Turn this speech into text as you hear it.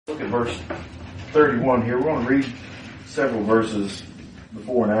Look at verse 31 here. We're going to read several verses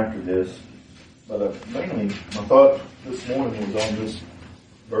before and after this. But mainly, my thought this morning was on this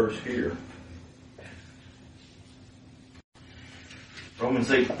verse here. Romans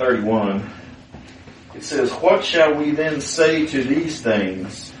 8:31. It says, "What shall we then say to these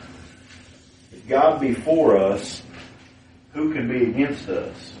things? If God be for us, who can be against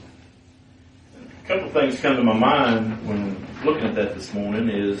us?" A couple of things come to my mind when looking at that this morning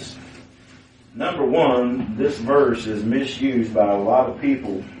is, number one, this verse is misused by a lot of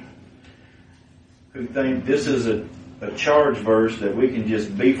people who think this is a charge verse that we can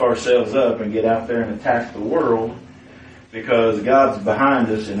just beef ourselves up and get out there and attack the world because God's behind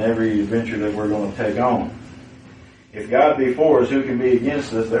us in every adventure that we're going to take on. If God be for us, who can be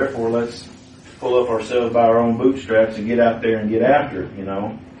against us? Therefore, let's pull up ourselves by our own bootstraps and get out there and get after it,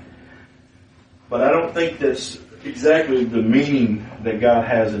 But I don't think that's exactly the meaning that God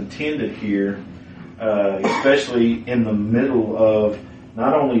has intended here, especially in the middle of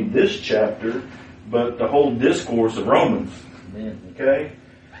not only this chapter, but the whole discourse of Romans. Okay?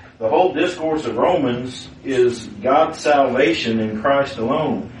 The whole discourse of Romans is God's salvation in Christ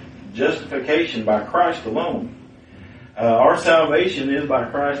alone. Justification by Christ alone. Our salvation is by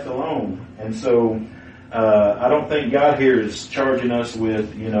Christ alone. And so, I don't think God here is charging us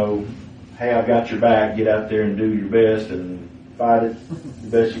with, hey, I've got your back, get out there and do your best and fight it the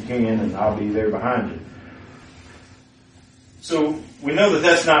best you can and I'll be there behind you. So, we know that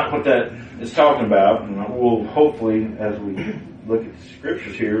that's not what that is talking about, and we'll hopefully, as we look at the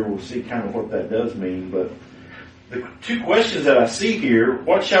scriptures here, we'll see kind of what that does mean. But the two questions that I see here,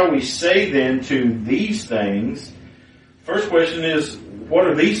 what shall we say then to these things? First question is, what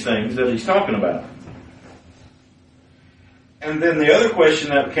are these things that he's talking about? And then the other question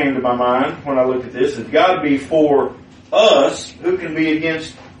that came to my mind when I looked at this, if God be for us, who can be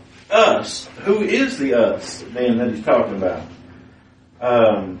against us? Who is the us then that he's talking about?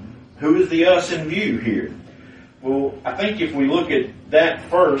 Who is the us in view here? Well, I think if we look at that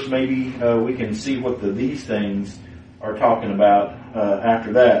first, maybe we can see what these things are talking about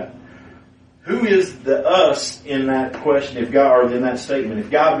after that. Who is the us in that question? If God, or in that statement, if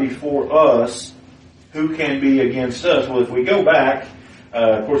God be for us, who can be against us? Well, if we go back,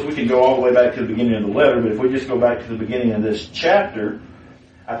 of course, we can go all the way back to the beginning of the letter, but if we just go back to the beginning of this chapter,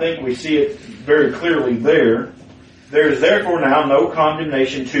 I think we see it very clearly there. There is therefore now no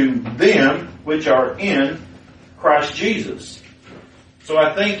condemnation to them which are in Christ Jesus. So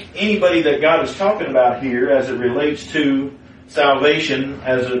I think anybody that God is talking about here as it relates to salvation,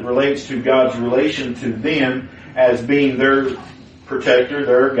 as it relates to God's relation to them as being their protector,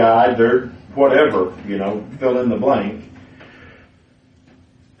 their guide, their whatever, fill in the blank,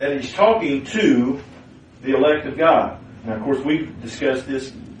 that he's talking to the elect of God. Now, of course, we've discussed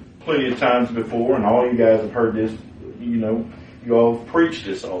this plenty of times before, and all you guys have heard this, you all have preached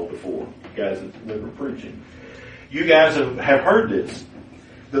this all before, you guys that were preaching. You guys have heard this.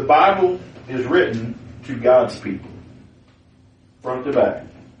 The Bible is written to God's people, front to back.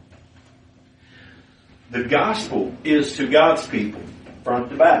 The gospel is to God's people, front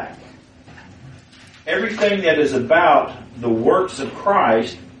to back. Everything that is about the works of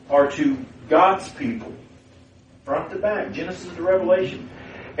Christ are to God's people, front to back, Genesis to Revelation.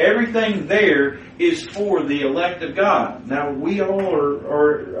 Everything there is for the elect of God. Now, we all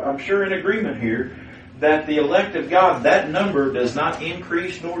are, I'm sure, in agreement here that the elect of God, that number does not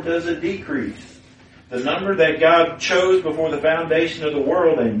increase nor does it decrease. The number that God chose before the foundation of the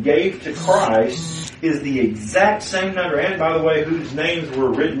world and gave to Christ is the exact same number, and by the way, whose names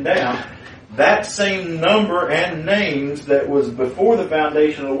were written down. That same number and names that was before the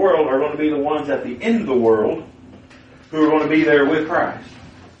foundation of the world are going to be the ones at the end of the world who are going to be there with Christ.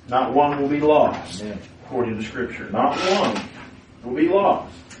 Not one will be lost, according to Scripture. Not one will be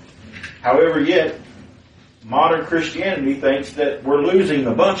lost. However, yet, modern Christianity thinks that we're losing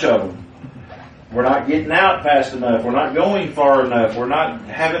a bunch of them. We're not getting out fast enough. We're not going far enough. We're not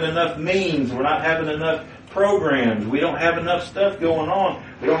having enough means. We're not having enough programs. We don't have enough stuff going on.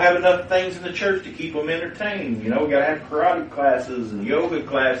 We don't have enough things in the church to keep them entertained. We got to have karate classes and yoga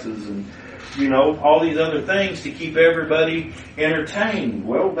classes and all these other things to keep everybody entertained.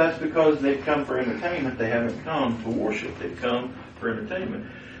 Well, that's because they've come for entertainment. They haven't come to worship. They've come for entertainment.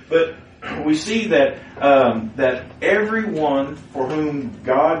 But we see that that everyone for whom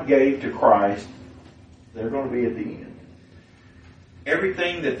God gave to Christ, they're going to be at the end.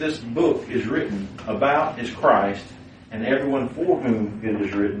 Everything that this book is written about is Christ, and everyone for whom it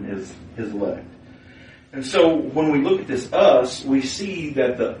is written is His elect. And so when we look at this us, we see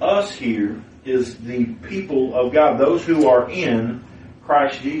that the us here is the people of God, those who are in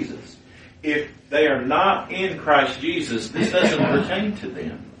Christ Jesus. If they are not in Christ Jesus, this doesn't pertain to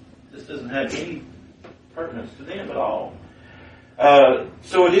them. This doesn't have any pertinence to them at all.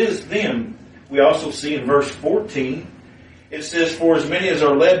 So it is them. We also see in verse 14, it says, "For as many as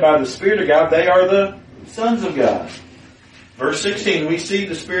are led by the Spirit of God, they are the sons of God." Verse 16, we see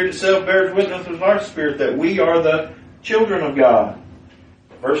the Spirit itself bears witness with our spirit that we are the children of God.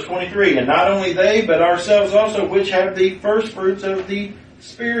 Verse 23, "And not only they, but ourselves also, which have the first fruits of the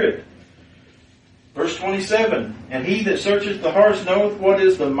Spirit." Verse 27, "And he that searcheth the hearts knoweth what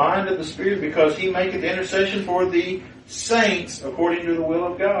is the mind of the Spirit, because he maketh intercession for the saints according to the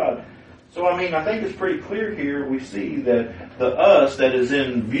will of God." So, I think it's pretty clear here. We see that the us that is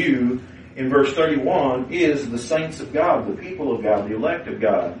in view in verse 31 is the saints of God, the people of God, the elect of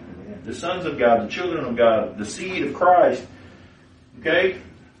God, the sons of God, the children of God, the seed of Christ. Okay?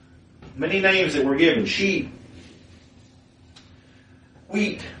 Many names that were given. Sheep,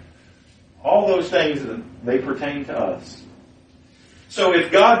 wheat, all those things, they pertain to us. So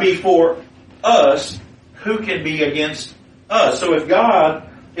if God be for us, who can be against us? So if God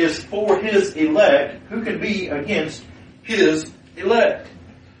is for His elect, who can be against His elect?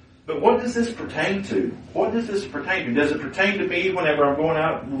 But what does this pertain to? What does this pertain to? Does it pertain to me whenever I'm going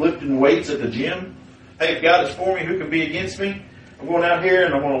out lifting weights at the gym? Hey, if God is for me, who can be against me? I'm going out here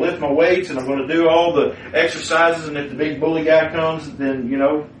and I'm going to lift my weights and I'm going to do all the exercises, and if the big bully guy comes, then,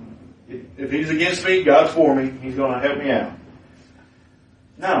 if he's against me, God's for me. He's going to help me out.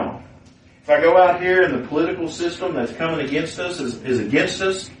 No. If I go out here and the political system that's coming against us is against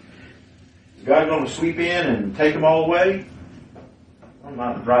us, is God going to sweep in and take them all away? Well,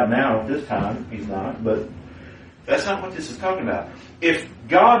 not right now at this time. He's not. But that's not what this is talking about. If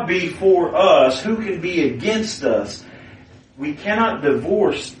God be for us, who can be against us? We cannot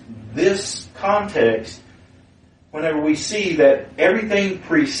divorce this context whenever we see that everything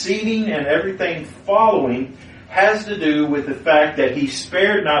preceding and everything following has to do with the fact that He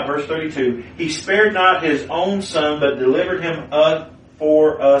spared not, verse 32, He spared not His own Son, but delivered Him up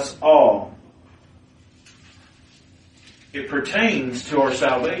for us all. It pertains to our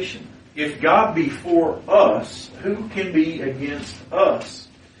salvation. If God be for us, who can be against us?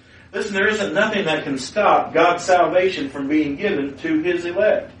 Listen, there isn't nothing that can stop God's salvation from being given to His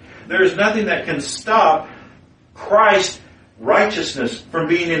elect. There is nothing that can stop Christ's righteousness from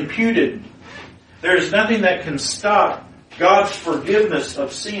being imputed. There is nothing that can stop God's forgiveness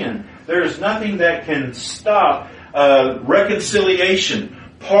of sin. There is nothing that can stop reconciliation,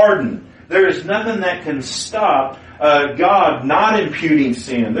 pardon. There is nothing that can stop God not imputing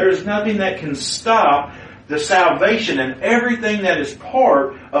sin. There is nothing that can stop the salvation and everything that is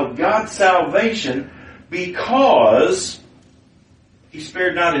part of God's salvation, because He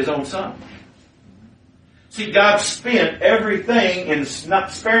spared not His own Son. See, God spent everything in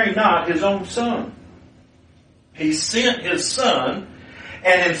not sparing not His own Son. He sent His Son,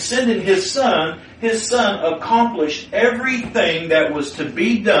 and in sending His Son accomplished everything that was to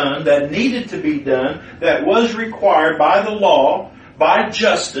be done, that needed to be done, that was required by the law, by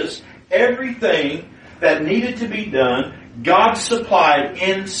justice. Everything that needed to be done, God supplied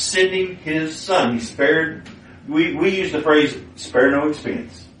in sending His Son. He spared, we use the phrase, spare no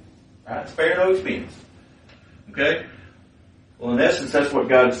expense. Right? Spare no expense. Okay? Well, in essence, that's what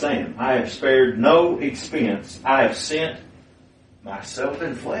God is saying. I have spared no expense. I have sent myself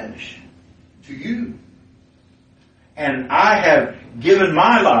in flesh to you. And I have given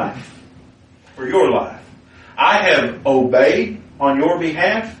my life for your life. I have obeyed on your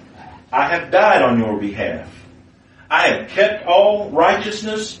behalf. I have died on your behalf. I have kept all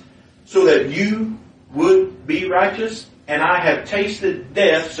righteousness so that you would be righteous. And I have tasted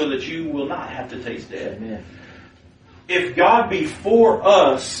death so that you will not have to taste death. Amen. If God be for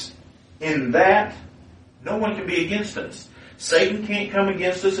us in that, no one can be against us. Satan can't come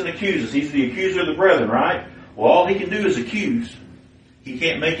against us and accuse us. He's the accuser of the brethren, right? Well, all he can do is accuse. He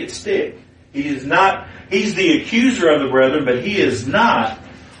can't make it stick. He's the accuser of the brethren, but he is not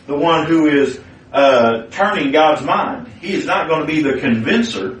the one who is turning God's mind. He is not going to be the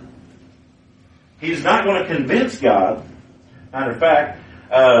convincer. He's not going to convince God. Matter of fact,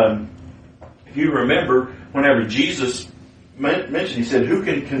 if you remember, whenever Jesus mentioned, He said, who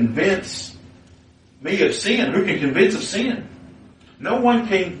can convince me of sin? Who can convince of sin? No one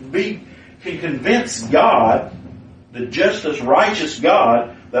can convince God, the justice, righteous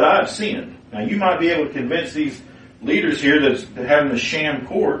God, that I have sinned. Now, you might be able to convince these leaders here that's having a sham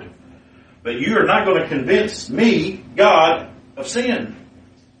court, but you are not going to convince me, God, of sin.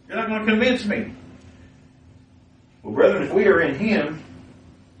 You're not going to convince me. Well, brethren, if we are in Him,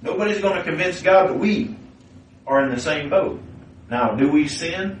 nobody's going to convince God that we are in the same boat. Now, do we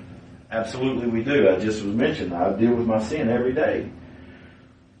sin? Absolutely we do. I just was mentioned, I deal with my sin every day.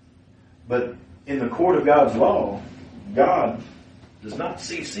 But in the court of God's law, God does not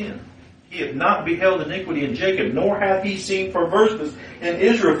see sin. He hath not beheld iniquity in Jacob, nor hath he seen perverseness in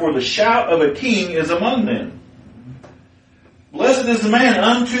Israel, for the shout of a king is among them. Blessed is the man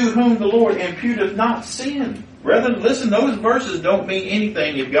unto whom the Lord imputeth not sin. Brethren, listen, those verses don't mean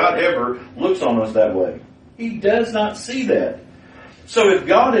anything if God ever looks on us that way. He does not see that. So if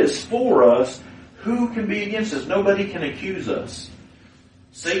God is for us, who can be against us? Nobody can accuse us.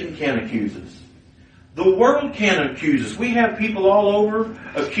 Satan can't accuse us. The world can't accuse us. We have people all over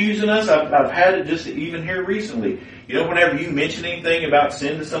accusing us. I've had it just even here recently. You know, whenever you mention anything about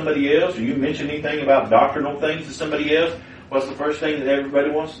sin to somebody else, or you mention anything about doctrinal things to somebody else, what's the first thing that everybody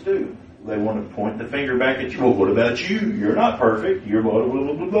wants to do? They want to point the finger back at you. Well, what about you? You're not perfect. You're blah, blah,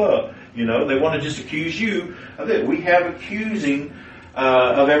 blah, blah, blah. You know, they want to just accuse you of it. We have accusing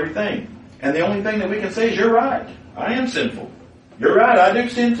of everything. And the only thing that we can say is, you're right. I am sinful. You're right. I do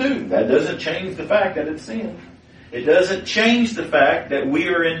sin too. That doesn't change the fact that it's sin. It doesn't change the fact that we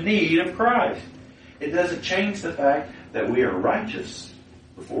are in need of Christ. It doesn't change the fact that we are righteous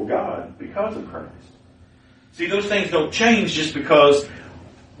before God because of Christ. See, those things don't change just because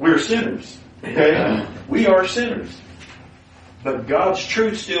we're sinners. Okay? We are sinners. But God's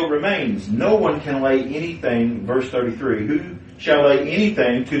truth still remains. No one can lay anything, verse 33, who shall lay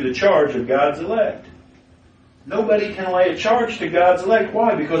anything to the charge of God's elect? Nobody can lay a charge to God's elect.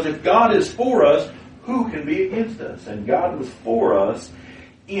 Why? Because if God is for us, who can be against us? And God was for us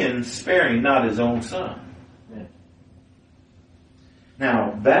in sparing not His own Son.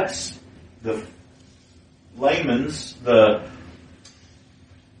 Now, that's the layman's, the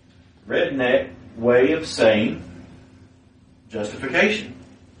redneck way of saying justification.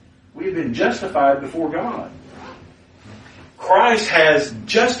 We've been justified before God. Christ has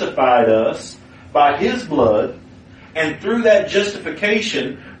justified us by His blood, and through that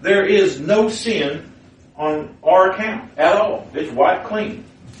justification, there is no sin on our account at all. It's wiped clean.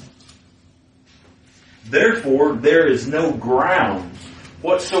 Therefore, there is no grounds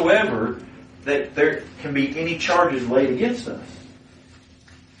whatsoever that there can be any charges laid against us.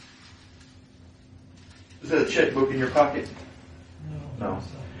 Is that a checkbook in your pocket? No.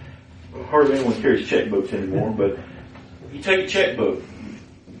 Hardly anyone carries checkbooks anymore, but you take a checkbook,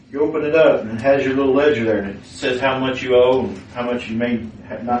 you open it up, and it has your little ledger there, and it says how much you owe, and how much you may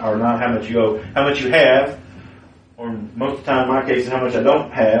not, or not how much you owe, how much you have, or most of the time in my case, how much I don't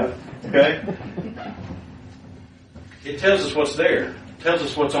have. Okay? It tells us what's there. It tells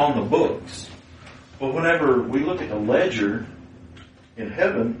us what's on the books. But whenever we look at the ledger in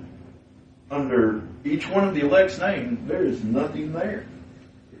heaven, under each one of the elect's name, there is nothing there.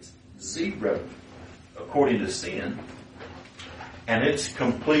 It's zero, according to sin. And it's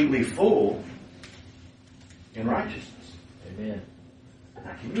completely full in righteousness. Amen.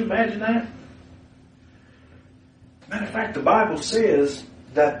 Now, can you imagine that? Matter of fact, the Bible says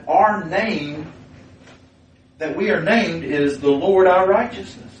that our name, that we are named, is the Lord our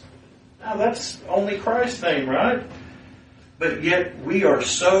righteousness. Now, that's only Christ's name, right? But yet we are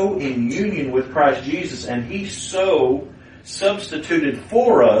so in union with Christ Jesus, and He so substituted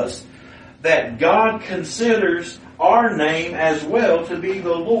for us that God considers our name as well to be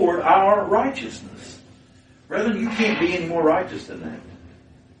the Lord our righteousness. Brethren, you can't be any more righteous than that.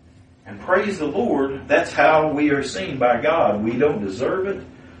 And praise the Lord, that's how we are seen by God. We don't deserve it.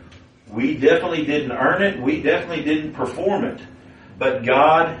 We definitely didn't earn it. We definitely didn't perform it. But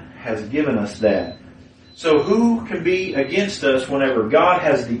God has given us that. So who can be against us whenever God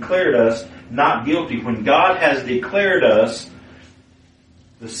has declared us not guilty? When God has declared us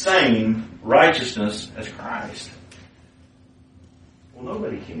the same righteousness as Christ? Well,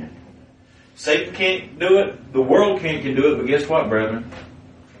 nobody can. Satan can't do it. The world can't do it. But guess what, brethren?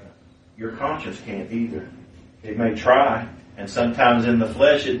 Your conscience can't either. It may try. And sometimes in the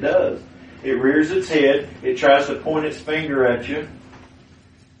flesh it does. It rears its head. It tries to point its finger at you.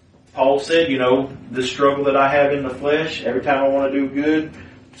 Paul said, you know, the struggle that I have in the flesh, every time I want to do good,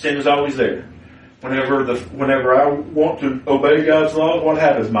 sin is always there. Whenever I want to obey God's law, what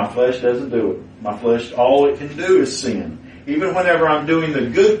happens? My flesh doesn't do it. My flesh, all it can do is sin. Even whenever I'm doing the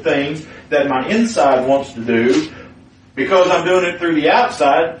good things that my inside wants to do, because I'm doing it through the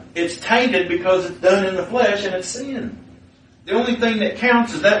outside, it's tainted because it's done in the flesh and it's sin. The only thing that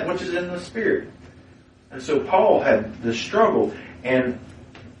counts is that which is in the Spirit. And so Paul had this struggle, and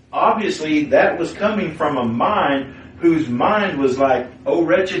obviously that was coming from a mind whose mind was like, oh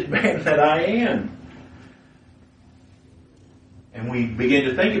wretched man that I am. And we begin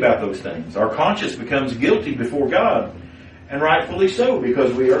to think about those things. Our conscience becomes guilty before God. And rightfully so,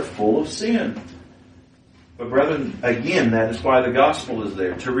 because we are full of sin. But brethren, again, that is why the gospel is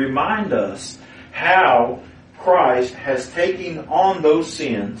there, to remind us how Christ has taken on those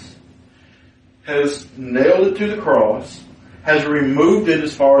sins, has nailed it to the cross, has removed it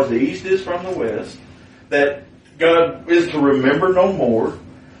as far as the east is from the west, that God is to remember no more,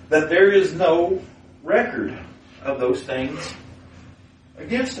 that there is no record of those things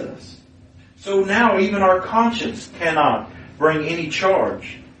against us. So now even our conscience cannot bring any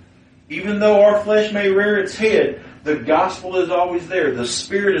charge. Even though our flesh may rear its head, the gospel is always there. The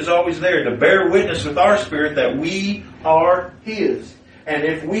Spirit is always there to bear witness with our spirit that we are His. And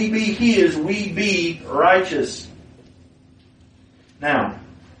if we be His, we be righteous. Now,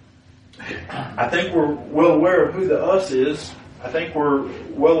 I think we're well aware of who the us is. I think we're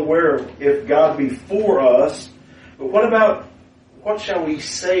well aware of if God be for us. But what shall we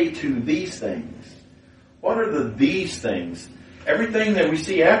say to these things? What are these things? Everything that we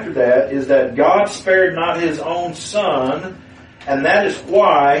see after that is that God spared not His own Son, and that is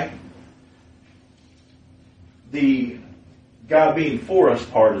why the God being for us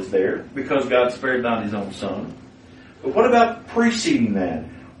part is there, because God spared not His own Son. But what about preceding that?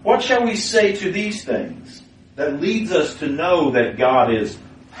 What shall we say to these things that leads us to know that God is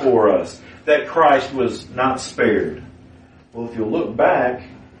for us, that Christ was not spared? Well, if you'll look back,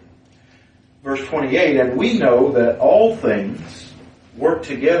 verse 28, and we know that all things work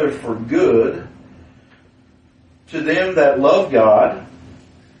together for good to them that love God,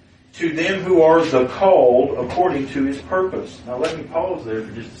 to them who are the called according to His purpose. Now let me pause there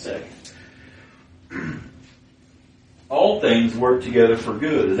for just a second. All things work together for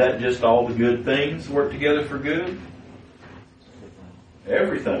good. Is that just all the good things work together for good?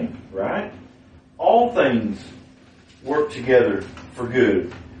 Everything, right? All things work together for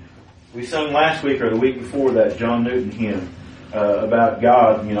good. We sung last week or the week before that John Newton hymn about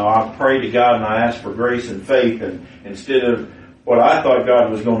God. You know, I pray to God and I ask for grace and faith, and instead of what I thought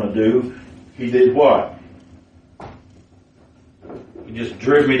God was going to do, He did what? He just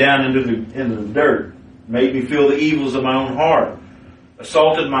drove me down into the dirt, made me feel the evils of my own heart,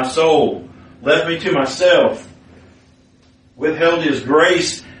 assaulted my soul, left me to myself, withheld His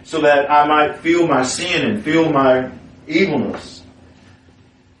grace so that I might feel my sin and feel my evilness.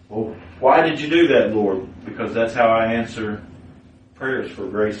 Well, why did you do that, Lord? Because that's how I answer prayers for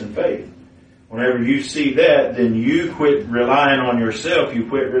grace and faith. Whenever you see that, then you quit relying on yourself, you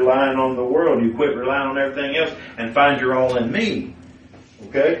quit relying on the world, you quit relying on everything else, and find your all in me.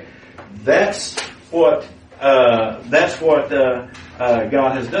 Okay? That's what God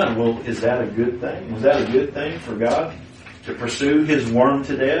has done. Well, is that a good thing? Was that a good thing for God to pursue His worm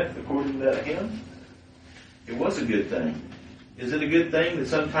to death, according to that hymn? It was a good thing. Is it a good thing that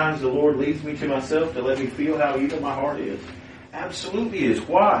sometimes the Lord leads me to myself to let me feel how evil my heart is? Absolutely is.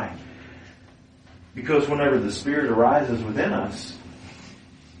 Why? Because whenever the Spirit arises within us,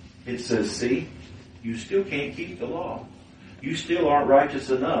 it says, see, you still can't keep the law. You still aren't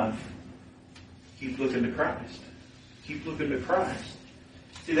righteous enough. Keep looking to Christ. Keep looking to Christ.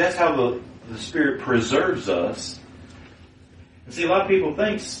 See, that's how the Spirit preserves us. And see, a lot of people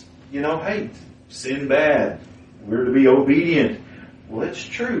think, hey, sin bad. We're to be obedient. Well, it's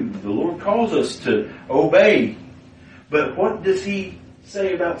true. The Lord calls us to obey. But what does He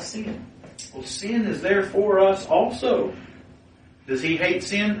say about sin? Well, sin is there for us also. Does He hate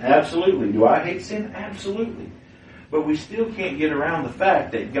sin? Absolutely. Do I hate sin? Absolutely. But we still can't get around the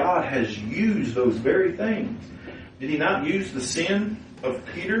fact that God has used those very things. Did He not use the sin of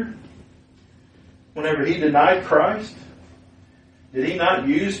Peter whenever he denied Christ? Did He not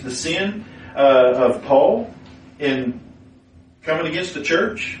use the sin of Paul in coming against the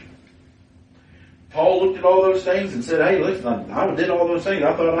church? Paul looked at all those things and said, hey, listen, I did all those things.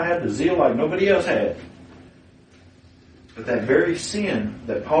 I thought I had the zeal like nobody else had. But that very sin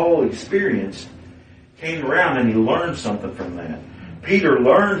that Paul experienced came around and he learned something from that. Peter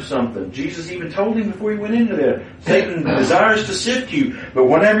learned something. Jesus even told him before he went into there, Satan desires to sift you, but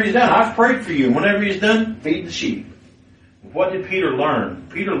whenever he's done, I've prayed for you. And whenever he's done, feed the sheep. What did Peter learn?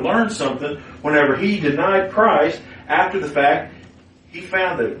 Peter learned something whenever he denied Christ. After the fact, he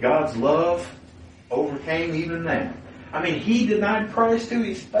found that God's love overcame even that. I mean, he denied Christ to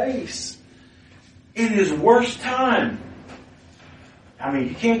His face in His worst time. I mean,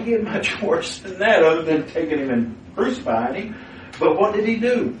 you can't get much worse than that other than taking Him and crucifying Him. But what did he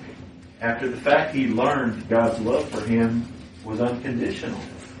do? After the fact, he learned God's love for him was unconditional.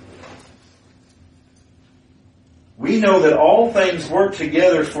 We know that all things work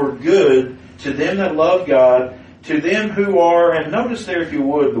together for good to them that love God, to them who are, and notice there if you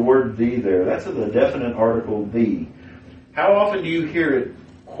would, the word "the" there. That's the definite article "the." How often do you hear it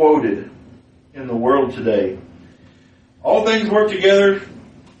quoted in the world today? All things work together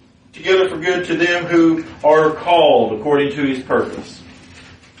for good to them who are called according to His purpose.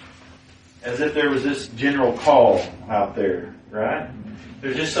 As if there was this general call out there, right?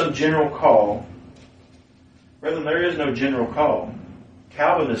 There's just some general call. Brethren, there is no general call.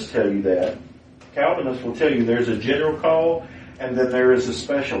 Calvinists tell you that. Calvinists will tell you there's a general call and then there is a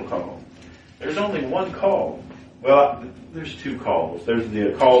special call. There's only one call. Well, there's two calls. There's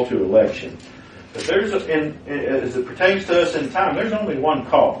the call to election. But as it pertains to us in time, there's only one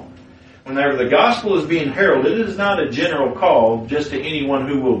call. Whenever the gospel is being heralded, it is not a general call just to anyone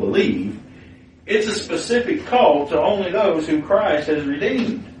who will believe. It's a specific call to only those who Christ has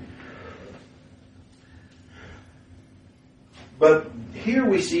redeemed. But here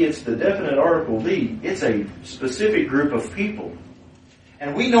we see it's the definite article the. It's a specific group of people.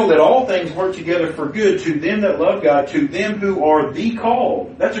 And we know that all things work together for good to them that love God, to them who are the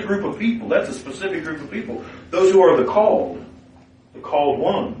called. That's a group of people. That's a specific group of people. Those who are the called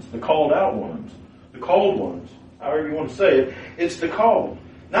ones, the called out ones, the called ones, however you want to say it. It's the called.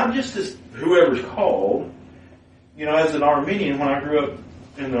 Not just as whoever's called. You know, as an Arminian, when I grew up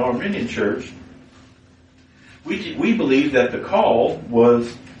in the Arminian church, we believed that the call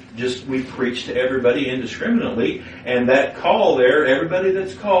was just we preach to everybody indiscriminately, and that call there, everybody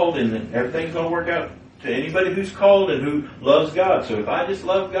that's called, and everything's going to work out to anybody who's called and who loves God. So if I just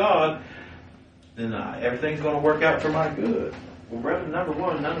love God, then everything's going to work out for my good. Well, brother, number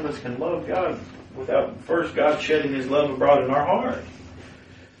one, none of us can love God without first God shedding His love abroad in our heart.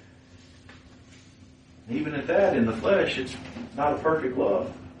 Even at that, in the flesh, it's not a perfect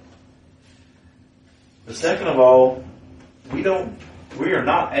love. But second of all, we are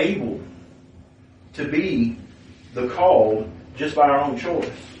not able to be the called just by our own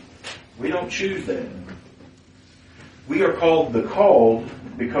choice. We don't choose that. We are called the called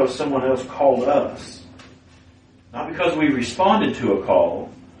because someone else called us. Not because we responded to a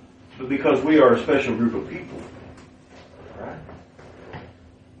call, but because we are a special group of people. Right?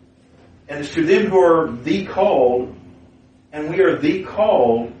 And it's to them who are the called, and we are the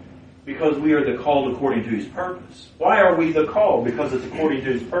called because we are the called according to His purpose. Why are we the called? Because it's according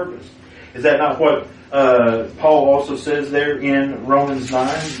to His purpose. Is that not what Paul also says there in Romans 9,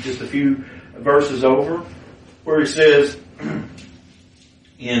 just a few verses over, where he says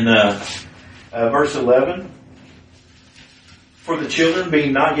in verse 11, for the children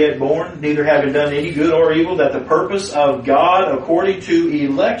being not yet born, neither having done any good or evil, that the purpose of God according to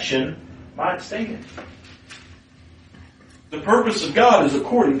election might stand. The purpose of God is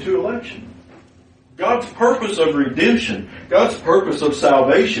according to election. God's purpose of redemption, God's purpose of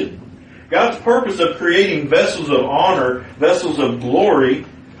salvation, God's purpose of creating vessels of honor, vessels of glory,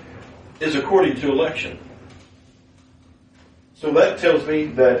 is according to election. So that tells me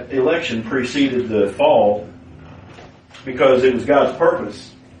that election preceded the fall because it was God's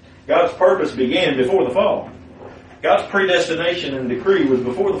purpose. God's purpose began before the fall. God's predestination and decree was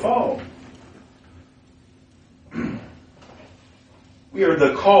before the fall. We are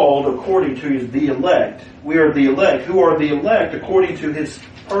the called according to the elect. We are the elect. Who are the elect according to His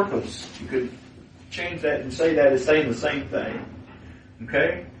purpose? You could change that and say that it's saying the same thing.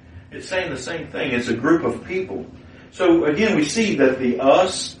 Okay? It's saying the same thing. It's a group of people. So again, we see that the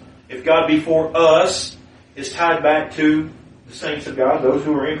us, if God be for us, is tied back to the saints of God, those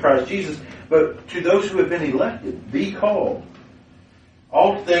who are in Christ Jesus, but to those who have been elected, the called.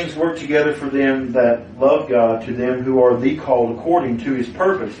 All things work together for them that love God, to them who are the called according to His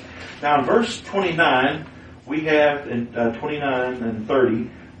purpose. Now in verse 29, we have, in 29 and 30,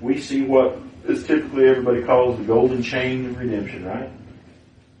 we see what is typically everybody calls the golden chain of redemption, right?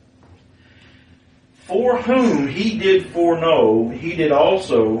 For whom He did foreknow, He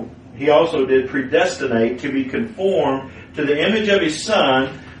also did predestinate to be conformed to the image of His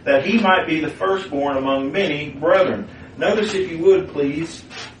Son, that He might be the firstborn among many brethren. Notice, if you would, please,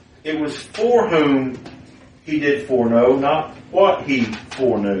 it was for whom He did foreknow, not what He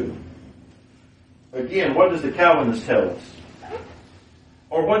foreknew. Again, what does the Calvinist tell us?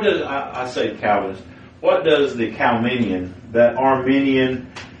 Or what does, I say Calvinist, what does the Calminian, that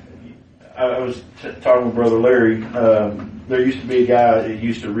Arminian, I was talking with Brother Larry, there used to be a guy that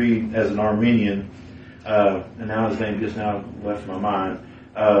used to read as an Arminian, and now his name just now left my mind.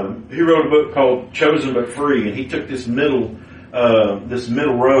 He wrote a book called Chosen but Free, and he took this middle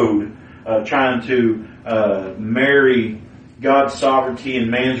road, trying to marry God's sovereignty and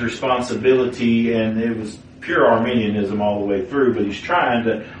man's responsibility, and it was pure Arminianism all the way through, but he's trying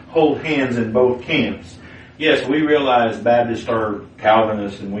to hold hands in both camps. yes, we realize Baptists are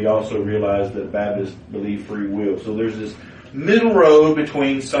Calvinists, and we also realize that Baptists believe free will. So there's this middle road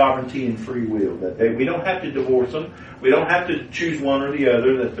between sovereignty and free will, that we don't have to divorce them. We don't have to choose one or the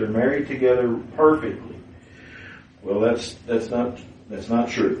other, that they're married together perfectly. Well, that's not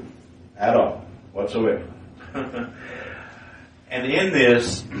true at all, whatsoever. And in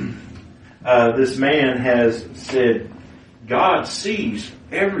this, this man has said, God sees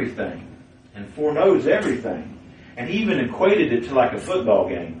everything and foreknows everything. And he even equated it to like a football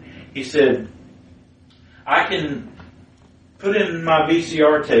game. He said, I can put in my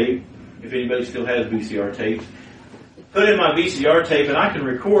VCR tape, if anybody still has VCR tapes, put in my VCR tape and I can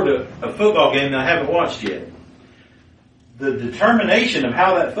record a football game that I haven't watched yet. The determination of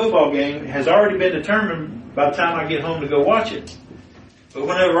how that football game has already been determined by the time I get home to go watch it. But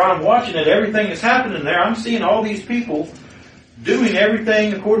whenever I'm watching it, everything that's happening there, I'm seeing all these people doing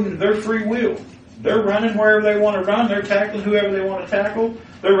everything according to their free will. They're running wherever they want to run. They're tackling whoever they want to tackle.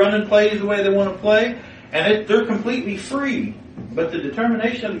 They're running plays the way they want to play. And they're completely free. But the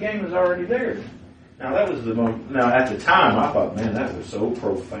determination of the game is already there. Now that was now at the time I thought, man, that was so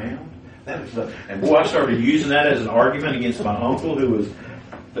profound. And boy, I started using that as an argument against my uncle who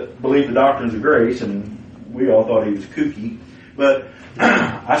believed the doctrines of grace, and we all thought he was kooky. But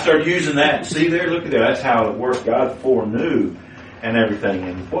I started using that. See there, look at there. That's how it worked. God foreknew and everything.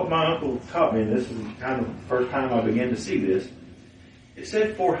 And what my uncle taught me, and this is kind of the first time I began to see this, it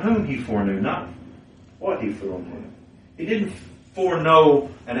said for whom he foreknew, not what he foreknew. He didn't foreknow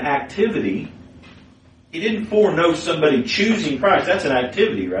an activity. He didn't foreknow somebody choosing Christ. That's an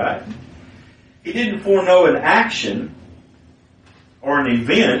activity, right? He didn't foreknow an action or an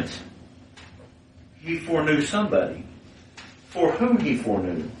event. He foreknew somebody. For whom he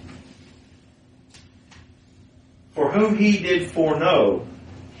foreknew. For whom he did foreknow,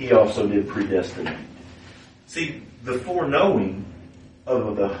 he also did predestinate. See, the foreknowing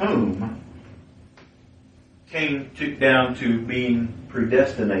of the whom came down to being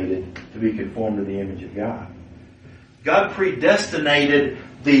predestinated to be conformed to the image of God. God predestinated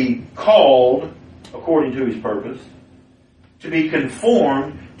the called, according to His purpose, to be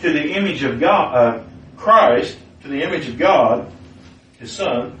conformed to the image of God, Christ, to the image of God, His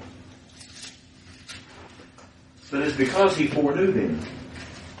Son. But it's because He foreknew them.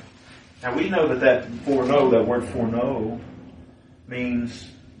 Now we know that word foreknow means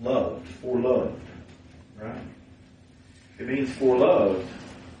loved, foreloved. Right? It means foreloved.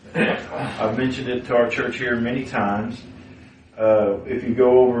 I've mentioned it to our church here many times. If you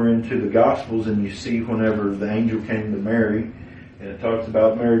go over into the Gospels and you see whenever the angel came to Mary, and it talks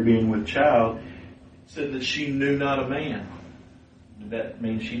about Mary being with child, it said that she knew not a man. Did that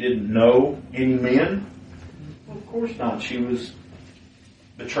mean she didn't know any men? Well, of course not. She was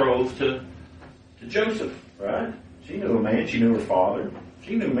betrothed to Joseph, right? She knew a man. She knew her father.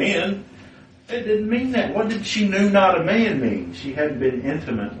 She knew men. It didn't mean that. What did she knew not a man mean? She hadn't been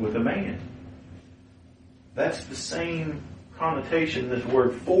intimate with a man. That's the same connotation this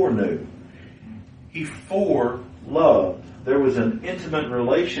word foreknew. He foreloved. There was an intimate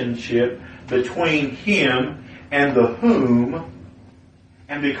relationship between him and the whom.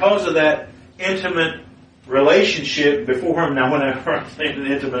 And because of that intimate relationship before him, now whenever I say an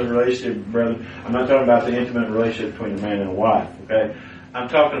intimate relationship, brother, I'm not talking about the intimate relationship between a man and a wife, okay? I'm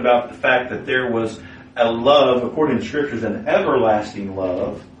talking about the fact that there was a love, according to Scriptures, an everlasting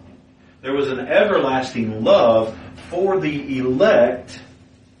love. There was an everlasting love for the elect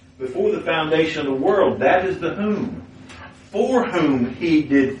before the foundation of the world. That is the whom. For whom he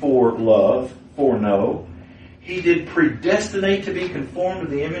did foreknow. He did predestinate to be conformed to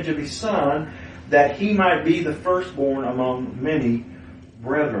the image of His Son, that He might be the firstborn among many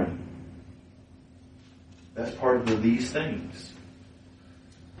brethren. That's part of the these things.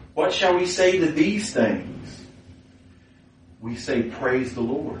 What shall we say to these things? We say, praise the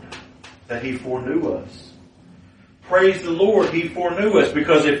Lord, that He foreknew us. Praise the Lord, He foreknew us.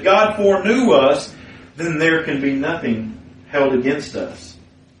 Because if God foreknew us, then there can be nothing held against us.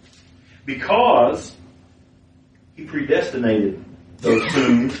 Because He predestinated those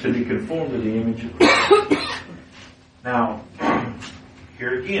whom to be conformed to the image of Christ. Now,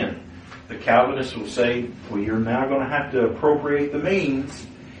 here again, the Calvinists will say, well, you're now going to have to appropriate the means.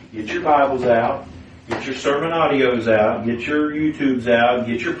 Get your Bibles out. Get your sermon audios out. Get your YouTubes out.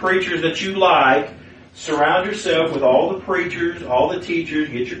 Get your preachers that you like. Surround yourself with all the preachers, all the teachers.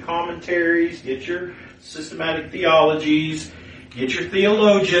 Get your commentaries. Get your systematic theologies. Get your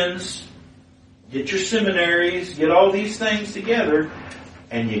theologians. Get your seminaries. Get all these things together.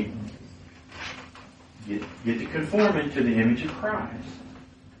 And you get to conforming to the image of Christ.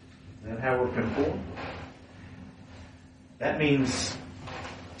 Is that how we're conformed? that means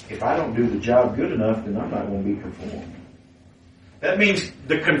if I don't do the job good enough, then I'm not going to be conformed. That means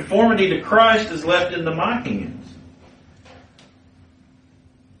the conformity to Christ is left into my hands.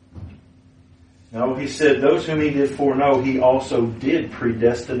 No, he said, those whom he did foreknow, he also did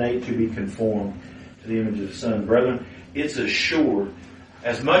predestinate to be conformed to the image of the Son. Brethren, it's as sure.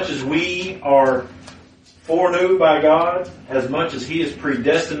 As much as we are foreknew by God, as much as he has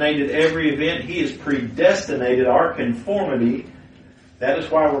predestinated every event, he has predestinated our conformity. That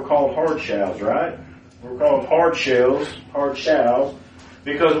is why we're called hard shalls, right? We're called hard shalls,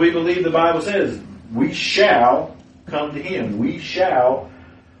 because we believe the Bible says we shall come to him. We shall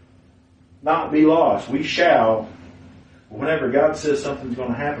not be lost. We shall, whenever God says something's going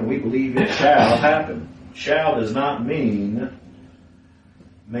to happen, we believe it shall happen. Shall does not mean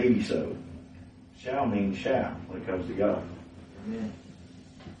maybe so. Shall means shall when it comes to God. Amen.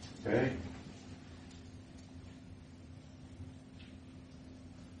 Okay?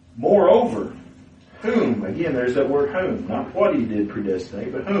 Moreover, whom, again there's that word whom, not what he did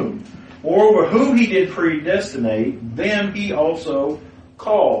predestinate, but whom. Moreover, whom he did predestinate, them he also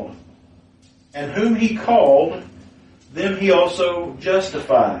called. And whom he called, them he also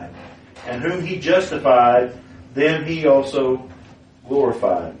justified. And whom he justified, them he also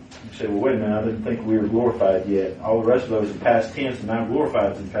glorified. You say, well, wait a minute, I didn't think we were glorified yet. All the rest of those in past tense, and now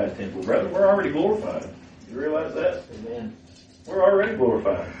glorified is in past tense. Well, brother, we're already glorified. You realize that? Amen. We're already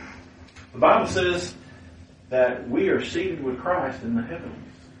glorified. The Bible says that we are seated with Christ in the heavens.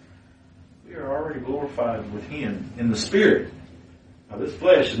 We are already glorified with him in the Spirit. Now, this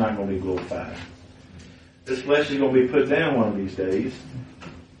flesh is not going to be glorified. This flesh is going to be put down one of these days.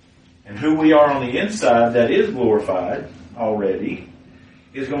 And who we are on the inside that is glorified already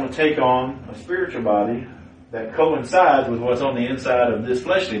is going to take on a spiritual body that coincides with what's on the inside of this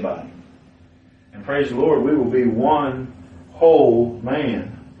fleshly body. And praise the Lord, we will be one whole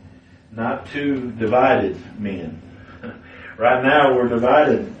man, not two divided men. Right now we're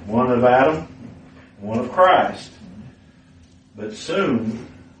divided, one of Adam, one of Christ. But soon,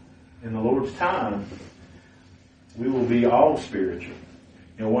 in the Lord's time, we will be all spiritual.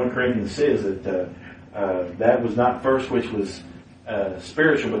 You know, 1 Corinthians says that that was not first which was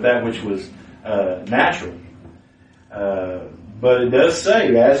spiritual, but that which was natural. But it does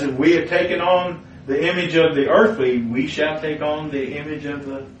say, as if we have taken on the image of the earthly, we shall take on the image of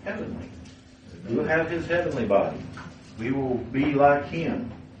the heavenly. We will have his heavenly body. We will be like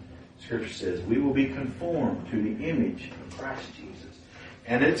him. Scripture says we will be conformed to the image of Christ Jesus.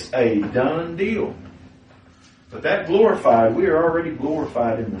 And it's a done deal. But that glorified, we are already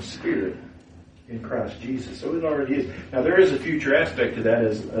glorified in the Spirit in Christ Jesus. So it already is. Now there is a future aspect to that,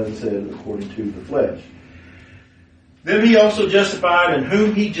 as I said, according to the flesh. Them he also justified, and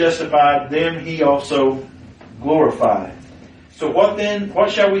whom he justified, them he also glorified. So what then?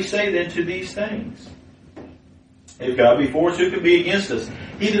 What shall we say then to these things? If God be for us, who can be against us?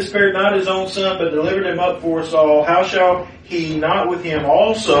 He that spared not his own Son, but delivered him up for us all, how shall he not with him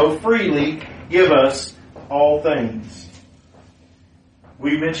also freely give us all things?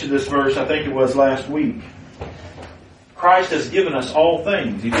 We mentioned this verse, I think it was last week. Christ has given us all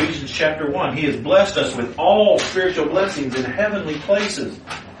things. Ephesians chapter 1. He has blessed us with all spiritual blessings in heavenly places.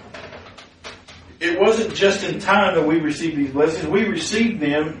 It wasn't just in time that we received these blessings. We received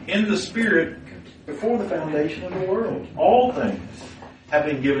them in the Spirit before the foundation of the world. All things have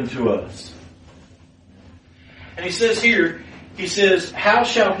been given to us. And he says here, he says, how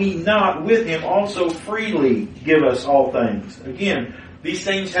shall he not with him also freely give us all things? Again, these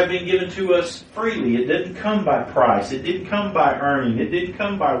things have been given to us freely. It didn't come by price. It didn't come by earning. It didn't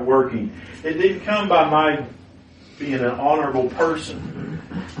come by working. It didn't come by my being an honorable person,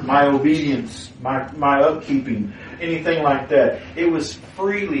 my obedience, my upkeeping, anything like that. It was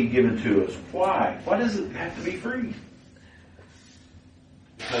freely given to us. Why? Why does it have to be free?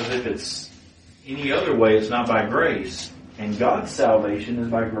 Because if it's any other way, it's not by grace. And God's salvation is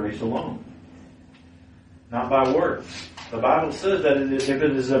by grace alone, not by works. The Bible says that if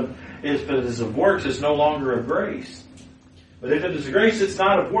it is of works, it's no longer of grace. But if it is grace, it's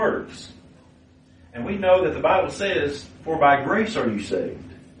not of works. And we know that the Bible says, for by grace are you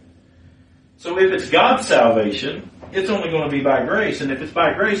saved. So if it's God's salvation, it's only going to be by grace. And if it's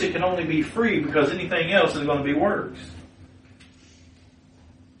by grace, it can only be free, because anything else is going to be works.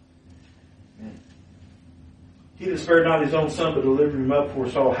 He that spared not his own Son, but delivered him up for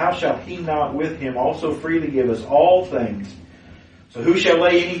us all, how shall he not with him also freely give us all things? So who shall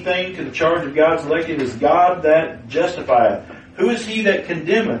lay anything to the charge of God's elect? It is God that justifieth. Who is he that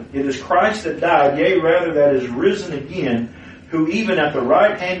condemneth? It is Christ that died, yea, rather that is risen again, who even at the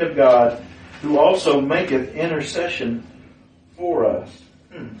right hand of God, who also maketh intercession for us.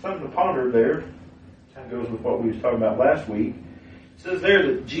 Something to ponder there. Kind of goes with what we was talking about last week. It says there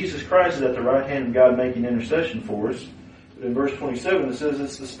that Jesus Christ is at the right hand of God making intercession for us. But in verse 27 it says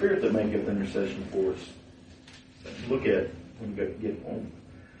it's the Spirit that maketh intercession for us. Let's look at it when we get home.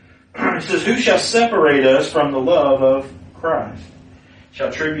 It says, who shall separate us from the love of Christ?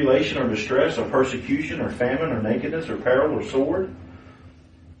 Shall tribulation or distress or persecution or famine or nakedness or peril or sword?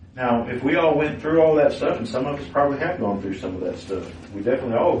 Now, if we all went through all that stuff, and some of us probably have gone through some of that stuff. We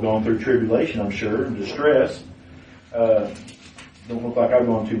definitely all have gone through tribulation, I'm sure, and distress. Don't look like I've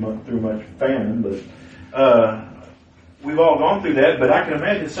gone through much famine, but we've all gone through that. But I can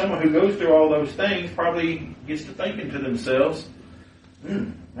imagine someone who goes through all those things probably gets to thinking to themselves,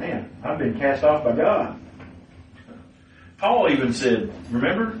 man, I've been cast off by God. Paul even said,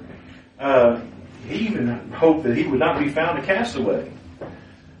 remember? He even hoped that he would not be found a castaway.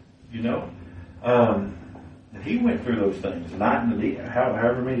 You know? And he went through those things. Night in the deep,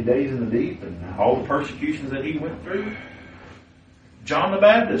 however many days in the deep, and all the persecutions that he went through. John the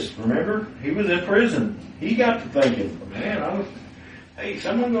Baptist, remember? He was in prison. He got to thinking, man, hey,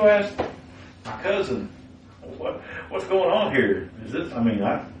 someone go ask my cousin, what's going on here? Is this,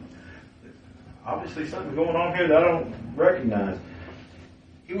 obviously something's going on here that I don't recognize.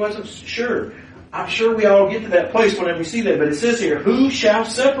 He wasn't sure. I'm sure we all get to that place whenever we see that, but it says here, who shall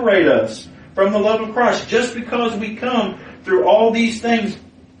separate us from the love of Christ? Just because we come through all these things,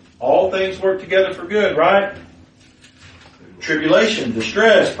 all things work together for good, right? Tribulation,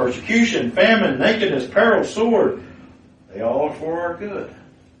 distress, persecution, famine, nakedness, peril, sword. They all are for our good.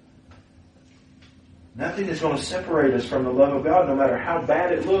 Nothing is going to separate us from the love of God, no matter how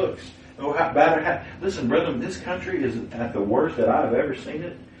bad it looks. Listen, brethren, this country is at the worst that I've ever seen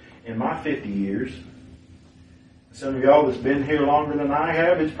it in my 50 years. Some of y'all that's been here longer than I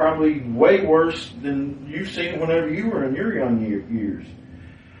have, it's probably way worse than you've seen it whenever you were in your young years.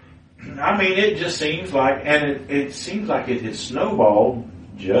 It just seems like, and it seems like it has snowballed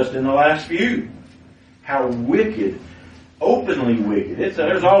just in the last few. How wicked, openly wicked.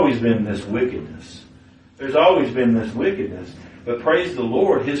 There's always been this wickedness. There's always been this wickedness. But praise the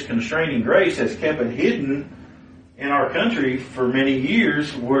Lord, His constraining grace has kept it hidden in our country for many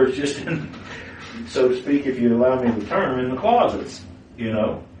years, where it's just in, so to speak, if you allow me the term, in the closets, you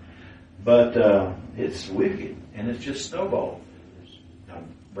know. But it's wicked, and it's just snowballed. Now,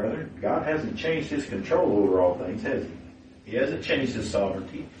 brethren, God hasn't changed His control over all things, has He? He hasn't changed His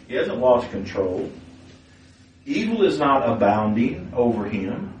sovereignty. He hasn't lost control. Evil is not abounding over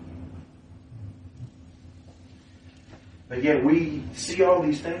Him. But yet we see all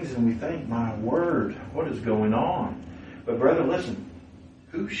these things and we think, my word, what is going on? But brother, listen,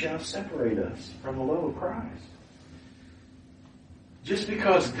 who shall separate us from the love of Christ? Just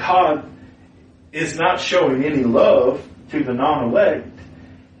because God is not showing any love to the non-elect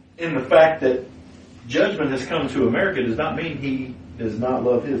in the fact that judgment has come to America does not mean He does not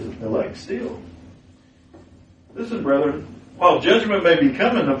love His elect still. Listen, brethren, while judgment may be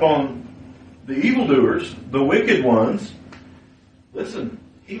coming upon the evildoers, the wicked ones, listen,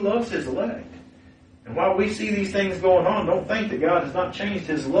 He loves His elect. And while we see these things going on, don't think that God has not changed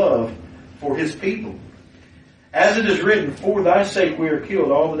His love for His people. As it is written, for thy sake we are killed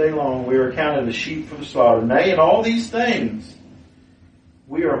all the day long. We are counted as sheep for the slaughter. Nay, in all these things,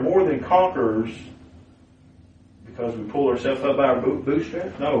 we are more than conquerors because we pull ourselves up by our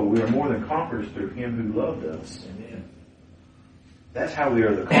bootstraps. No, we are more than conquerors through Him who loved us. Amen. That's how we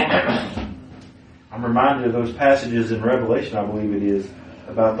are the conquerors. I'm reminded of those passages in Revelation, I believe it is,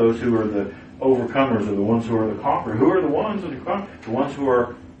 about those who are the overcomers or the ones who are the conquerors. Who are the ones who are the ones who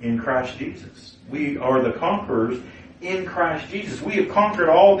are in Christ Jesus? We are the conquerors in Christ Jesus. We have conquered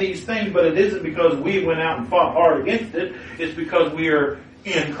all these things, but it isn't because we went out and fought hard against it. It's because we are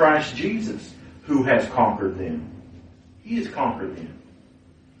in Christ Jesus who has conquered them. He has conquered them.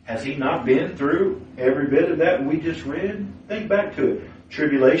 Has He not been through every bit of that we just read? Think back to it.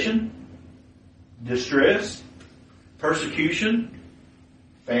 Tribulation, distress, persecution,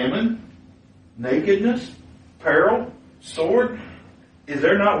 famine, nakedness, peril, sword. Is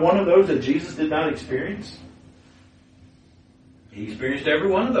there not one of those that Jesus did not experience? He experienced every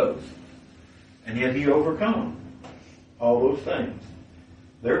one of those. And yet He overcome all those things.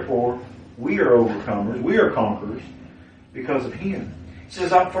 Therefore, we are overcomers, we are conquerors because of Him. It says,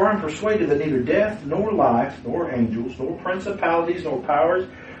 for I am persuaded that neither death, nor life, nor angels, nor principalities, nor powers,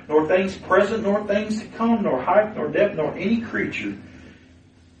 nor things present, nor things to come, nor height, nor depth, nor any creature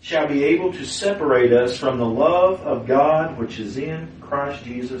shall be able to separate us from the love of God which is in Christ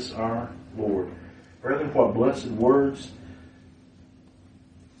Jesus our Lord. Brethren, what blessed words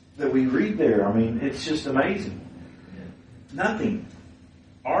that we read there. It's just amazing. Nothing.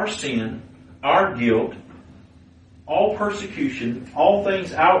 Our sin, our guilt, all persecution, all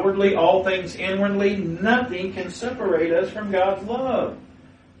things outwardly, all things inwardly, nothing can separate us from God's love.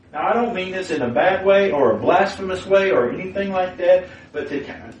 Now, I don't mean this in a bad way or a blasphemous way or anything like that, but to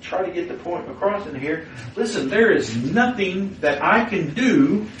try to get the point across in here, listen, there is nothing that I can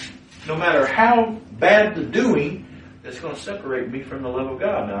do, no matter how bad the doing, that's going to separate me from the love of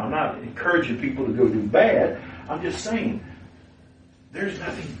God. Now, I'm not encouraging people to go do bad. I'm just saying, there's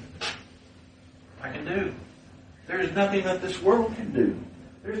nothing I can do. There's nothing that this world can do.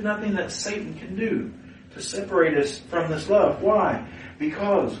 There's nothing that Satan can do to separate us from this love. Why?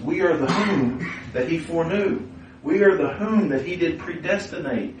 Because we are the whom that He foreknew. We are the whom that He did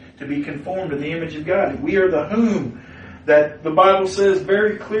predestinate to be conformed to the image of God. We are the whom that the Bible says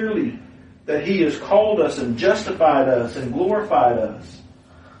very clearly that He has called us and justified us and glorified us.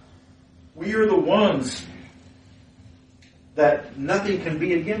 We are the ones that nothing can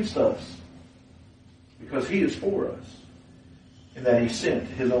be against us because He is for us and that He sent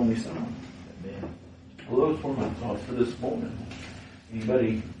His only Son. Amen. Well, those were my thoughts for this morning.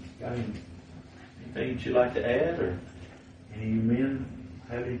 Anybody got anything that you'd like to add, or any men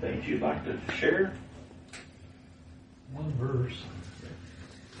have anything you'd like to share? One verse,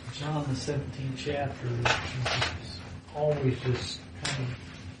 John the 17th chapter, always just kind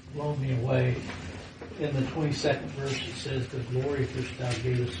of blown me away. In the 22nd verse it says, "The glory which thou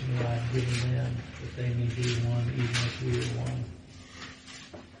gavest me I have given them, that they may be one, even as we are one."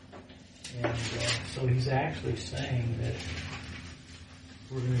 And so he's actually saying that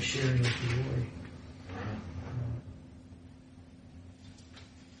we're going to share in His glory.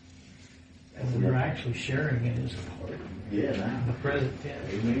 And we're actually sharing in His glory. Yeah, now. The present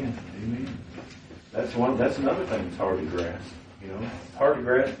tense. Amen. Amen. That's another thing that's hard to grasp. You know, it's hard to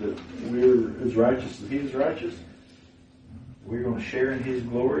grasp that we're as righteous as He is righteous. We're going to share in His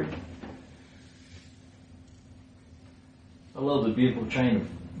glory. I love the beautiful chain of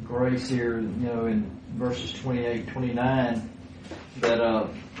grace here, in verses 28, 29, that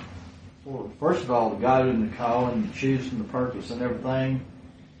first of all, God in the calling, the choosing, the purpose, and everything,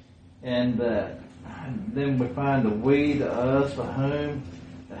 and then we find the we, the us, the whom.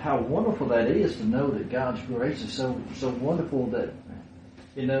 How wonderful that is to know that God's grace is so wonderful that,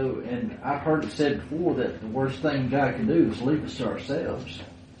 and I've heard it said before that the worst thing God can do is leave us to ourselves.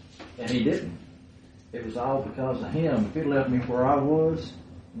 And He didn't. It was all because of Him. If He left me where I was,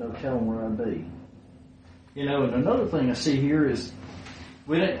 no telling where I'd be. And another thing I see here is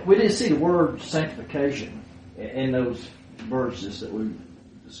we didn't see the word sanctification in those verses that we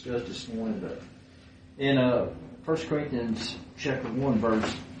discussed this morning. But in 1 Corinthians chapter 1,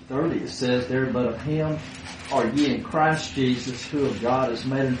 verse 30, it says there, "But of Him are ye in Christ Jesus, who of God has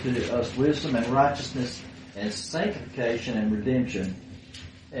made unto us wisdom and righteousness and sanctification and redemption."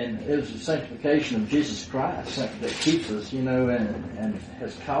 And it was the sanctification of Jesus Christ that keeps us, and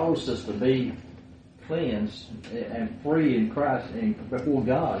has caused us to be cleansed and free in Christ and before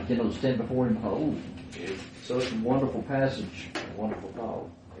God, to stand before Him whole. So it's a wonderful passage, a wonderful thought.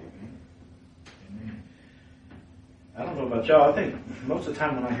 I don't know about y'all. I think most of the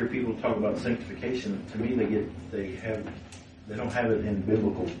time when I hear people talk about sanctification, to me they don't have it in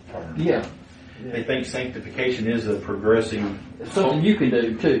biblical terms. Yeah. They think sanctification is a progressive. It's something you can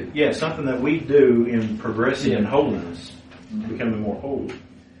do too. Yeah, something that we do in progressing in holiness, becoming more holy.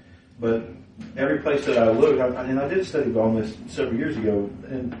 But every place that I look, and I did study on this several years ago,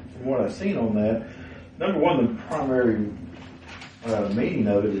 and from what I've seen on that, number one, the primary meaning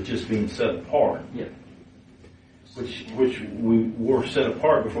of it is just being set apart. Yeah. Which we were set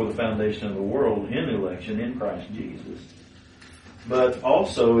apart before the foundation of the world in election in Christ Jesus. But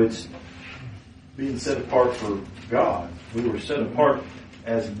also it's being set apart for God. We were set apart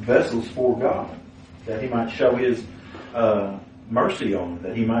as vessels for God, that He might show His mercy on,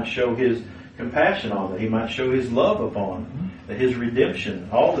 that He might show His compassion on, that He might show His love upon, that His redemption,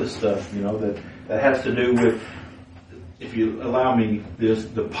 all this stuff, that has to do with, if you allow me this,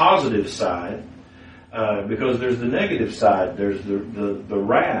 the positive side, because there's the negative side. There's the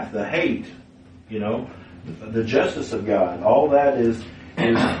wrath, the hate, the justice of God. All that is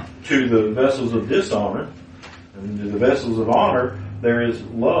to the vessels of dishonor. And to the vessels of honor, there is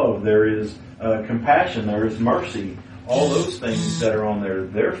love, there is compassion, there is mercy. All those things that are on there.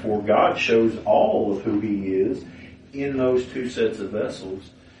 Therefore, God shows all of who He is in those two sets of vessels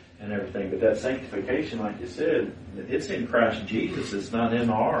and everything. But that sanctification, like you said, it's in Christ Jesus. It's not in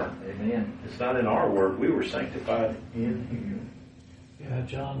Amen. It's not in our work. We were sanctified in Him. Yeah,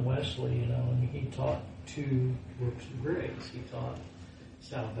 John Wesley, he taught two works of grace. He taught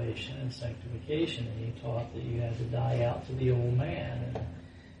salvation and sanctification, and he taught that you had to die out to the old man,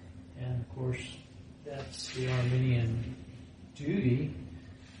 and of course that's the Arminian duty.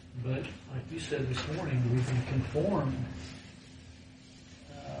 But like you said this morning, we've been conformed,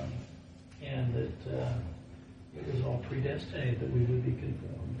 and that it was all predestinated that we would be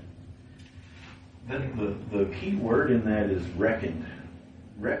conformed. Then the key word in that is reckoned.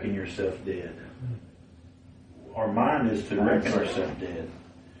 Reckon yourself dead. Our mind is to reckon ourselves dead.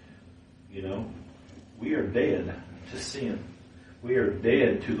 You know, we are dead to sin. We are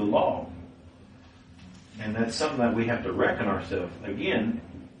dead to the law. And that's something that we have to reckon ourselves. Again,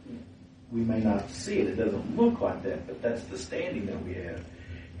 we may not see it. It doesn't look like that, but that's the standing that we have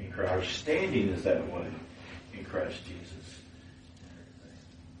in Christ. Our standing is that way in Christ Jesus.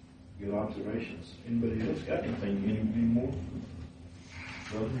 Good observations. Anybody else got anything? Any more?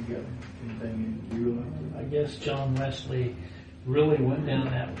 Brother, you got anything you realize? I guess John Wesley really went down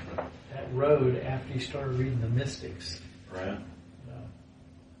that road after he started reading the mystics. Right. And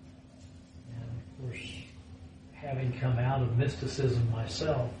of course, having come out of mysticism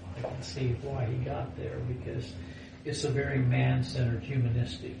myself, I can see why he got there, because it's a very man-centered,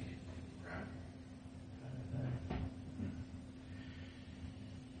 humanistic kind of thing.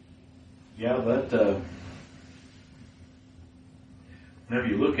 Yeah, that whenever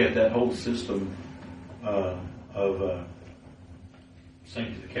you look at that whole system of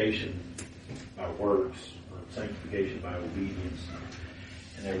sanctification by works, or sanctification by obedience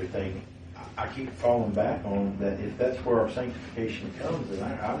and everything, I keep falling back on that. If that's where our sanctification comes, then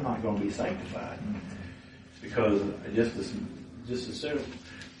I'm not going to be sanctified, because just as soon,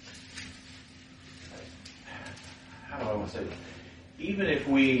 how do I want to say this? Even if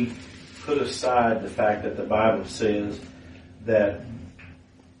we put aside the fact that the Bible says that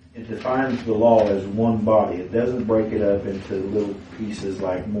it defines the law as one body, it doesn't break it up into little pieces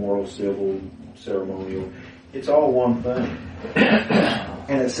like moral, civil, ceremonial. It's all one thing.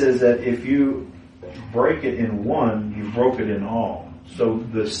 And it says that if you break it in one, you broke it in all. So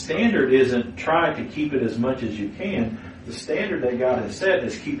the standard isn't try to keep it as much as you can. The standard that God has set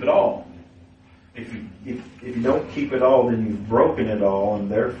is keep it all. If you don't keep it all, then you've broken it all, and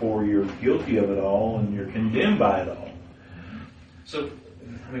therefore you're guilty of it all, and you're condemned by it all. So,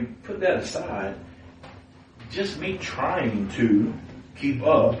 I mean, put that aside. Just me trying to keep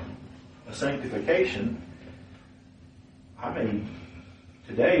up a sanctification,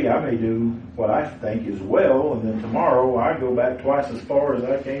 today I may do what I think is well, and then tomorrow I go back twice as far as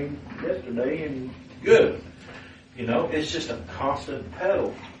I came yesterday, and good. You know, it's just a constant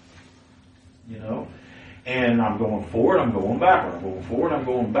pedal. You know, and I'm going forward, I'm going backward, I'm going forward, I'm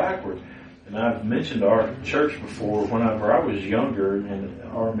going backward. And I've mentioned our church before. Whenever I was younger and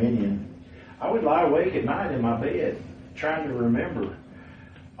Arminian, I would lie awake at night in my bed trying to remember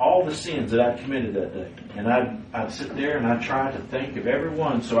all the sins that I'd committed that day. And I'd sit there and I'd try to think of every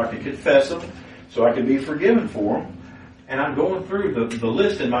one so I could confess them, so I could be forgiven for them. And I'm going through the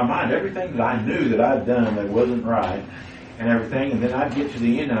list in my mind, everything that I knew that I'd done that wasn't right and everything. And then I'd get to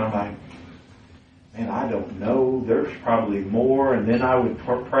the end and I'm like, man, I don't know. There's probably more. And then I would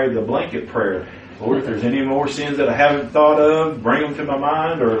pray the blanket prayer. Lord, if there's any more sins that I haven't thought of, bring them to my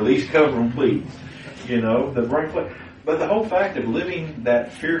mind, or at least cover them, please. You know, but the whole fact of living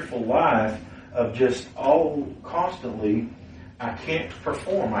that fearful life of just constantly, I can't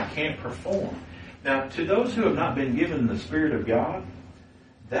perform. Now, to those who have not been given the Spirit of God,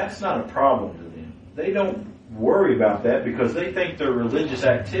 that's not a problem to them. They don't worry about that because they think their religious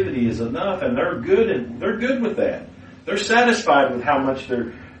activity is enough, and they're good with that. They're satisfied with how much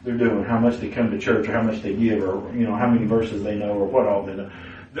they're doing, how much they come to church, or how much they give, or how many verses they know, or what all they know.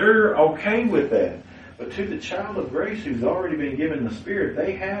 They're okay with that. But to the child of grace who's already been given the Spirit,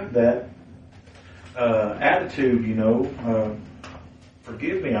 they have that attitude.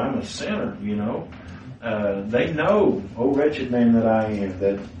 Forgive me, I'm a sinner. They know, oh wretched man that I am,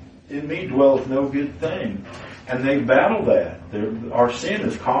 that in me dwelleth no good thing. And they battle that. Our sin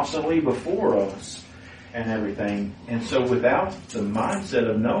is constantly before us and everything. And so without the mindset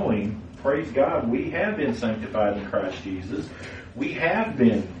of knowing, praise God, we have been sanctified in Christ Jesus. We have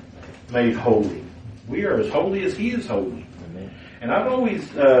been made holy. We are as holy as He is holy. Amen. And I've always,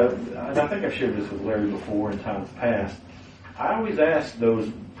 and I think I've shared this with Larry before in times past, I always ask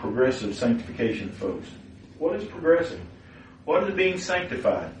those progressive sanctification folks, what is progressing? What is being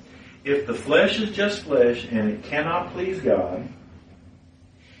sanctified? If the flesh is just flesh and it cannot please God,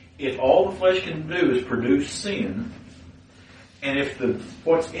 if all the flesh can do is produce sin, and if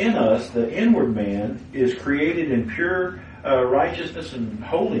what's in us, the inward man, is created in pure righteousness and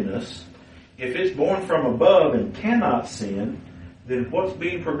holiness, if it's born from above and cannot sin, then what's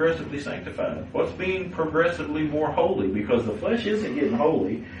being progressively sanctified? What's being progressively more holy? Because the flesh isn't getting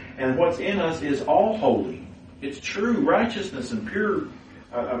holy, and what's in us is all holy. It's true righteousness and pure.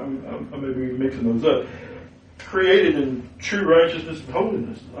 I may be mixing those up. Created in true righteousness and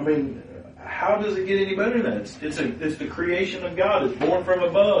holiness. I mean, how does it get any better than that? It's the creation of God. It's born from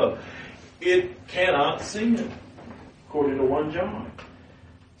above. It cannot sin, according to 1 John.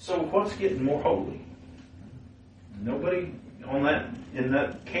 So what's getting more holy? Nobody in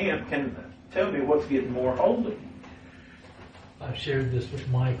that camp can tell me what's getting more holy. I've shared this with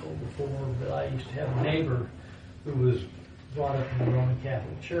Michael before, but I used to have a neighbor who was brought up in the Roman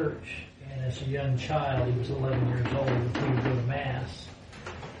Catholic Church, and as a young child, he was 11 years old, and he would go to Mass,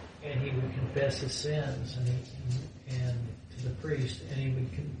 and he would confess his sins and to the priest, and he would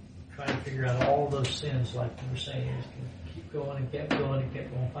try to figure out all those sins, like you were saying. He would keep going and kept going and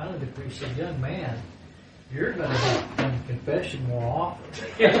kept going. Finally, the priest said, "Young man, you're going to have to come to confession more often."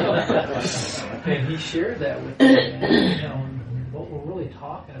 And he shared that with me. And, what we're really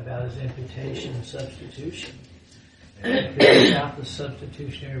talking about is imputation and substitution. And without the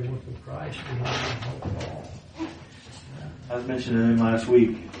substitutionary work of Christ, we have no hope at all. I was mentioning last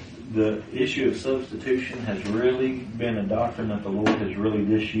week, the issue of substitution has really been a doctrine that the Lord has really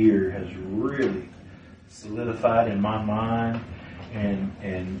this year has really solidified in my mind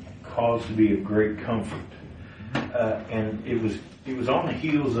and caused to be of great comfort. And it was on the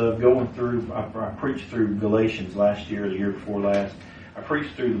heels of going through. I preached through Galatians last year, the year before last. I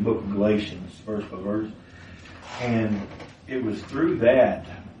preached through the book of Galatians, verse by verse, and it was through that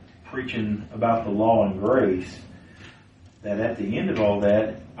preaching about the law and grace that at the end of all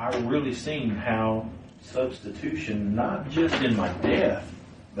that, I really seen how substitution, not just in my death,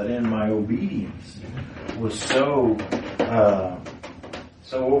 but in my obedience, was so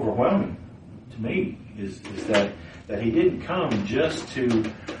overwhelming to me. Is that he didn't come just to,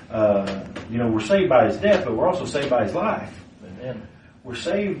 we're saved by his death, but we're also saved by his life. Amen. We're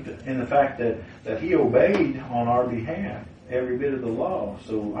saved in the fact that he obeyed on our behalf every bit of the law.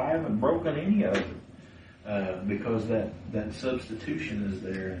 So I haven't broken any of it because that substitution is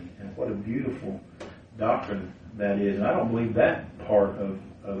there. And what a beautiful doctrine that is. And I don't believe that part of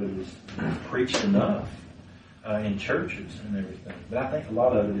it is preached enough in churches and everything. But I think a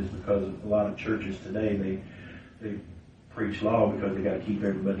lot of it is because a lot of churches today, they preach law because they got to keep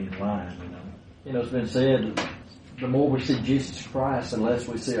everybody in line, It's been said, the more we see Jesus Christ, the less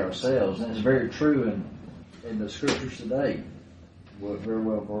we see ourselves. And it's very true in the scriptures today. Very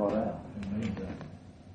well brought out. Amen.